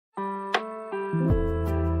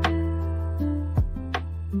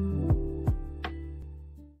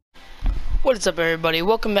What is up, everybody?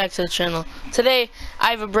 Welcome back to the channel. Today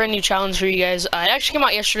I have a brand new challenge for you guys. It actually came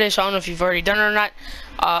out yesterday, so I don't know if you've already done it or not.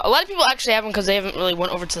 A lot of people actually haven't because they haven't really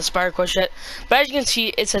went over to the Spire quest yet. But as you can see,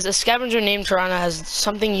 it says a scavenger named Tarana has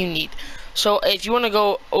something you need. So if you want to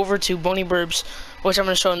go over to Boney Burbs, which I'm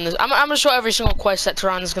going to show in this, I'm going to show every single quest that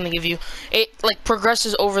Tarana is going to give you. It like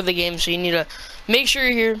progresses over the game, so you need to make sure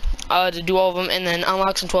you're here to do all of them, and then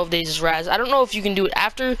unlocks in 12 days is Raz. I don't know if you can do it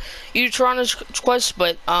after you do Tarana's quest,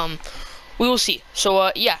 but we will see.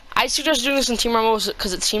 So yeah, I suggest doing this in Team Rumble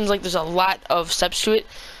because it seems like there's a lot of steps to it.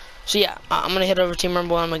 So yeah, I'm gonna head over to Team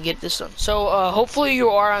Rumble and I'm gonna get this done. So hopefully you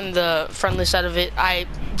are on the friendly side of it. I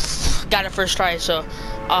got it first try, so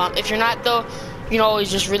if you're not though, you can always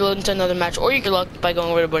just reload into another match, or you can luck by going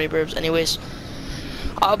over to Boney Burbs anyways.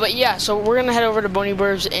 But yeah, so we're gonna head over to Boney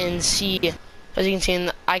Burbs and see, as you can see in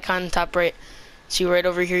the icon top right, see right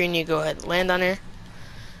over here, you need to go ahead, land on here.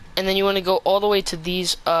 And then you want to go all the way to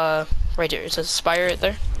these, right here. It says Spire right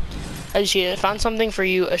there. As you see, I found something for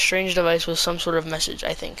you, a strange device with some sort of message,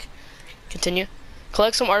 I think. Continue.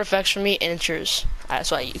 Collect some artifacts from me, and it's yours.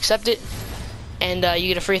 So I accept it, and you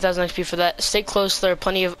get a free 1,000 XP for that. Stay close, there are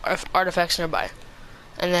plenty of artifacts nearby.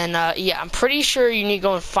 And then, yeah, I'm pretty sure you need to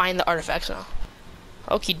go and find the artifacts now.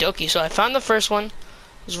 Okie dokie, so I found the first one.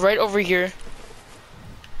 It's right over here.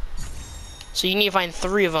 So you need to find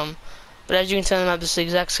 3 of them. But as you can tell, this is the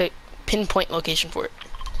exact same pinpoint location for it.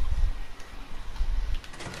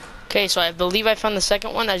 Okay, so I believe I found the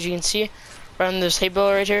second one, as you can see, right on this hay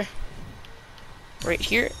bale right here. Right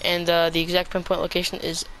here, and the exact pinpoint location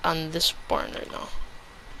is on this barn right now.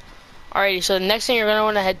 Alrighty, so the next thing you're going to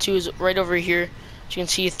want to head to is right over here. As you can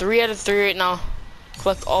see, 3 out of 3 right now.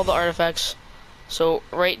 Collect all the artifacts. So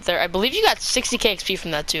right there, I believe you got 60k XP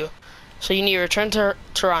from that too. So you need to return to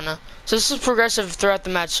Tarana. So this is progressive throughout the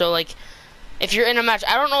match, so like, if you're in a match,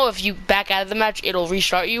 I don't know if you back out of the match, it'll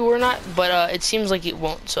restart you or not, but it seems like it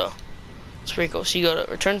won't, so it's pretty cool. So you go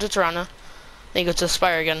to return to Tarana, then you go to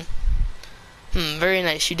Spire again. Very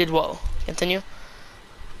nice, you did well. Continue.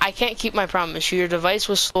 I can't keep my promise. Your device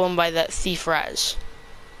was stolen by that thief Raz.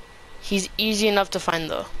 He's easy enough to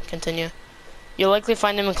find though. Continue. You'll likely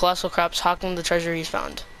find him in Colossal Crops hawking the treasure he's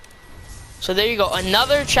found. So there you go,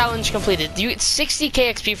 another challenge completed. You get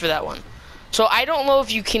 60k XP for that one. So I don't know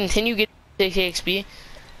if you continue getting XP,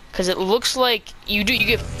 because it looks like you do. You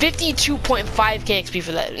get 52.5k XP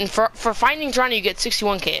for that, and for finding Tarana you get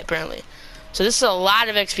 61k apparently. So this is a lot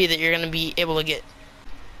of XP that you're gonna be able to get.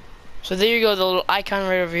 So there you go, the little icon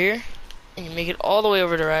right over here, and you make it all the way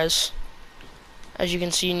over to Raz. As you can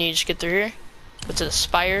see, you need to just get through here, go to the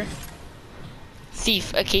Spire,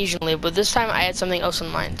 thief occasionally, but this time I had something else in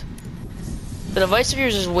mind. The device of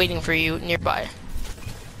yours is waiting for you nearby.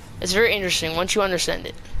 It's very interesting once you understand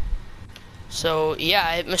it. So yeah,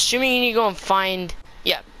 I'm assuming you need to go and find,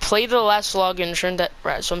 yeah, play the last log and return that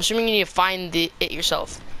Raz. So I'm assuming you need to find it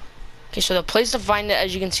yourself. Okay, so the place to find it,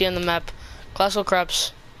 as you can see on the map, Colossal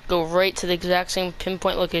Crops, go right to the exact same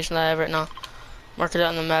pinpoint location that I have right now. Mark it out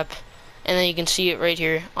on the map, and then you can see it right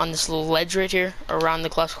here on this little ledge right here around the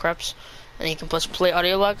Colossal Crops, and you can press play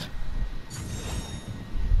audio log.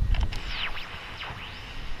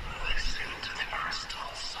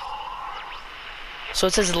 So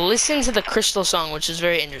it says listen to the crystal song, which is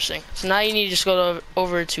very interesting. So now you need to just go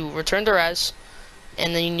over to return to Raz,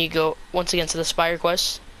 and then you need to go once again to the Spire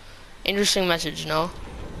quest. Interesting message, no?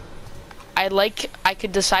 I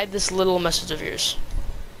could decide this little message of yours.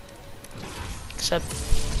 Except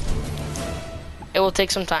it will take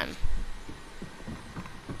some time.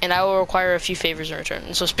 And I will require a few favors in return.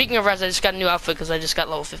 And so speaking of Raz, I just got a new outfit because I just got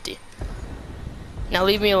level 50. Now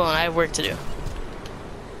leave me alone, I have work to do.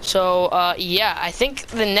 So, yeah, I think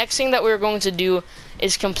the next thing that we're going to do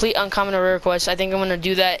is complete uncommon or rare quests. I think I'm going to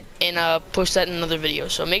do that and post that in another video.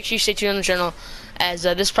 So make sure you stay tuned on the channel, as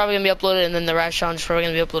this is probably going to be uploaded, and then the Raz challenge is probably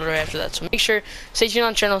going to be uploaded right after that. So make sure, stay tuned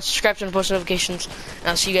on the channel, subscribe to the post notifications, and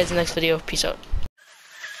I'll see you guys in the next video. Peace out.